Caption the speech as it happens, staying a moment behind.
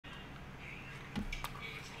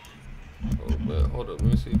But hold up,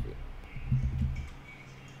 let me see if it...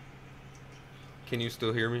 Can you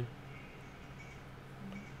still hear me?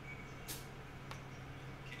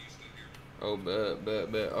 Oh,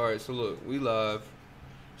 bet. All right, so look, we live.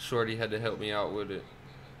 Shorty had to help me out with it.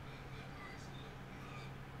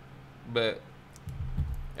 But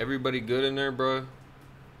everybody good in there, bro?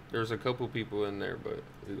 There's a couple people in there, but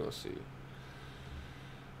we're gonna see.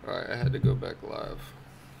 All right, I had to go back live.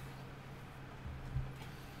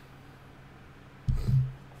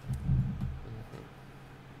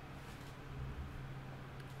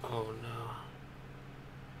 Oh no.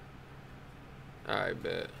 All right,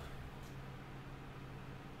 bet.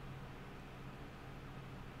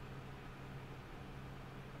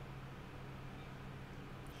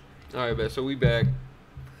 All right, bet. So we back.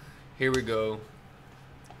 Here we go.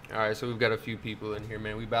 All right, so we've got a few people in here,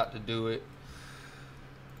 man. We about to do it.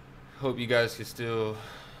 Hope you guys can still.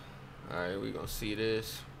 All right, we gonna see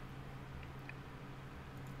this.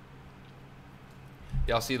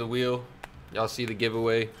 Y'all see the wheel? Y'all see the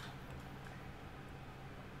giveaway?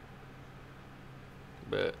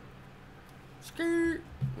 Bet. Skirt.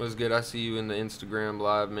 What's good? I see you in the Instagram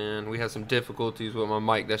live, man. We had some difficulties with my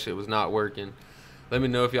mic. That shit was not working. Let me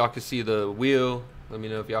know if y'all can see the wheel. Let me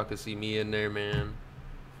know if y'all can see me in there, man.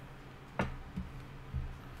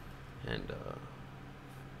 And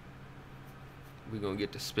we're gonna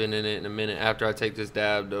get to spinning it in a minute after I take this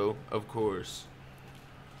dab, though. Of course.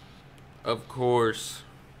 Of course.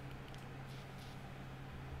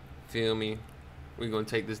 Feel me? We're gonna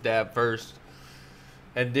take this dab first.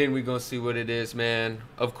 And then we're gonna see what it is, man.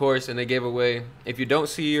 Of course, in the giveaway, if you don't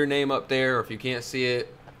see your name up there, or if you can't see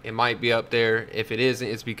it, it might be up there. If it isn't,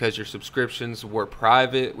 it's because your subscriptions were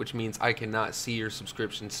private, which means I cannot see your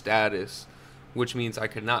subscription status, which means I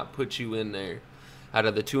could not put you in there. Out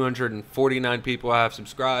of the 249 people I have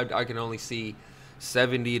subscribed, I can only see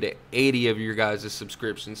 70 to 80 of your guys'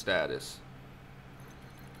 subscription status.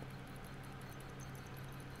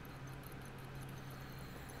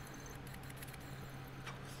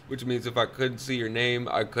 Which means if I couldn't see your name,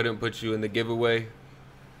 I couldn't put you in the giveaway.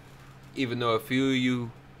 Even though a few of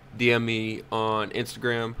you DM me on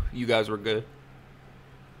Instagram, you guys were good.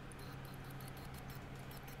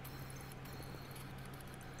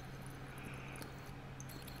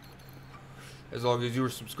 As long as you were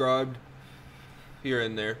subscribed, you're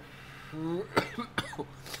in there.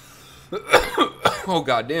 Oh,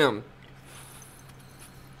 goddamn.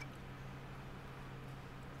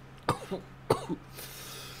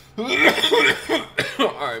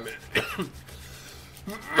 Alright, man.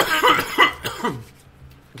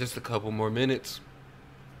 Just a couple more minutes.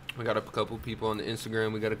 We got a couple people on the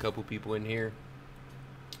Instagram. We got a couple people in here.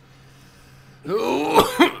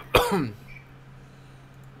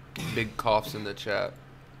 Big coughs in the chat.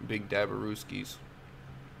 Big Dabarooskis.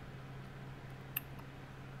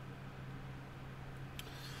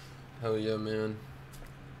 Hell yeah, man.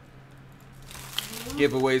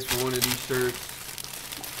 Giveaways for one of these shirts.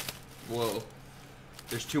 Whoa.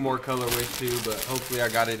 There's 2 more colorways too, but hopefully I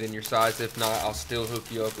got it in your size. If not, I'll still hook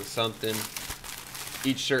you up with something.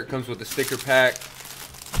 Each shirt comes with a sticker pack.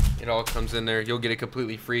 It all comes in there. You'll get it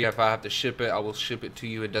completely free. If I have to ship it, I will ship it to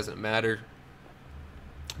you. It doesn't matter.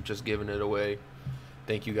 I'm just giving it away.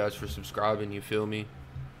 Thank you guys for subscribing. You feel me?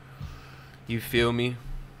 You feel me?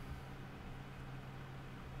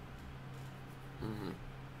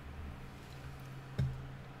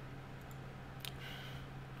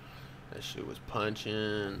 That shit was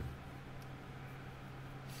punching.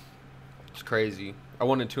 It's crazy. I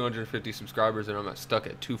wanted 250 subscribers and I'm stuck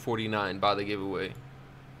at 249 by the giveaway.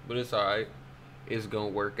 But it's alright. It's gonna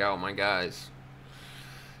work out, my guys.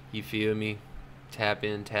 You feel me? Tap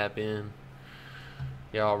in, tap in.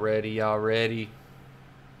 Y'all ready? Y'all ready?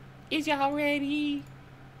 Is y'all ready?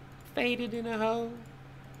 Faded in a hole.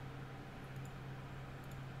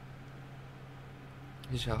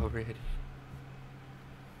 Is y'all ready?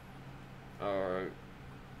 Alright.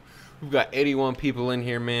 We've got 81 people in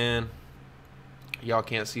here, man. Y'all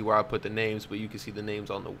can't see where I put the names, but you can see the names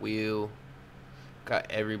on the wheel. Got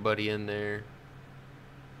everybody in there.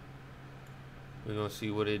 We're gonna see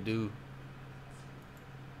what it do.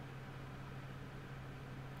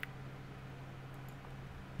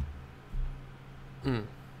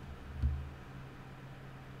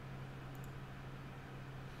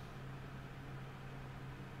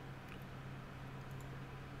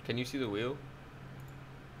 Can you see the wheel?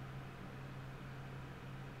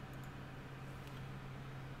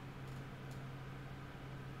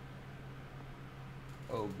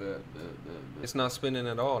 Oh, bet. It's not spinning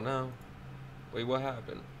at all now. Wait, what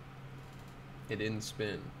happened? It didn't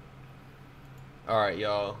spin. Alright,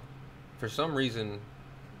 y'all. For some reason,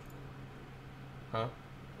 Huh?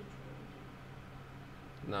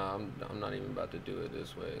 Nah, I'm not even about to do it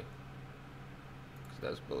this way. 'Cause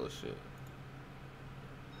that's bullshit.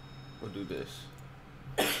 We'll do this.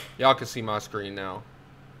 Y'all can see my screen now.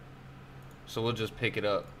 So we'll just pick it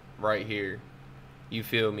up right here. You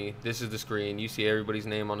feel me? This is the screen. You see everybody's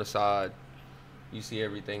name on the side. You see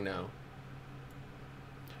everything now.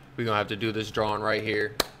 We're going to have to do this drawing right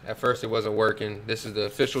here. At first it wasn't working. This is the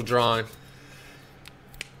official drawing.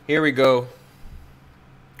 Here we go.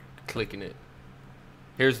 Clicking it.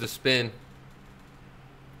 Here's the spin.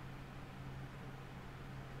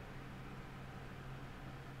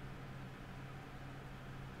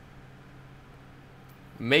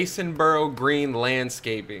 Masonboro Green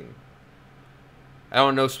Landscaping. I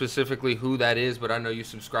don't know specifically who that is, but I know you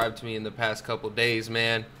subscribed to me in the past couple days,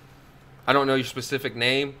 man. I don't know your specific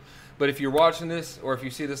name, but if you're watching this or if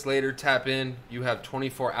you see this later, tap in. You have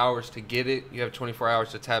 24 hours to get it. You have 24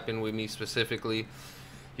 hours to tap in with me specifically.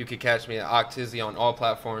 You can catch me at Octizzy on all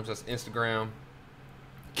platforms. That's Instagram,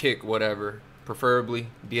 Kick, whatever. Preferably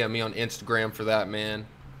DM me on Instagram for that, man.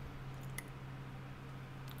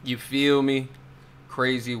 You feel me?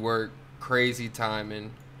 Crazy work, crazy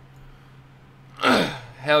timing.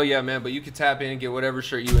 Hell yeah, man. But you can tap in and get whatever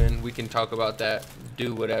shirt you in. We can talk about that.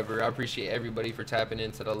 Do whatever. I appreciate everybody for tapping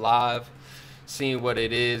into the live, seeing what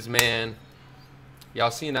it is, man.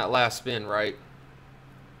 Y'all seen that last spin, right?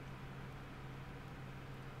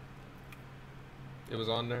 It was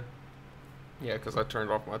on there? Yeah, because I turned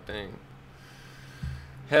off my thing.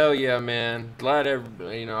 Hell yeah, man. Glad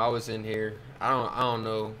everybody, I was in here. I don't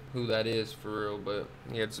know who that is for real, but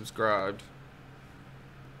he had subscribed.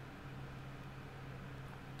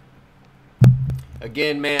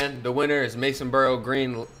 Again, man, the winner is Masonboro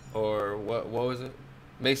Green, or what was it?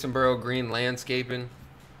 Masonboro Green Landscaping.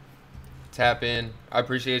 Tap in. I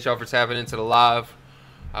appreciate y'all for tapping into the live.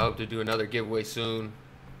 I hope to do another giveaway soon.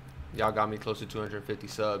 Y'all got me close to 250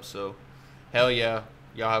 subs, so hell yeah.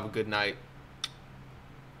 Y'all have a good night.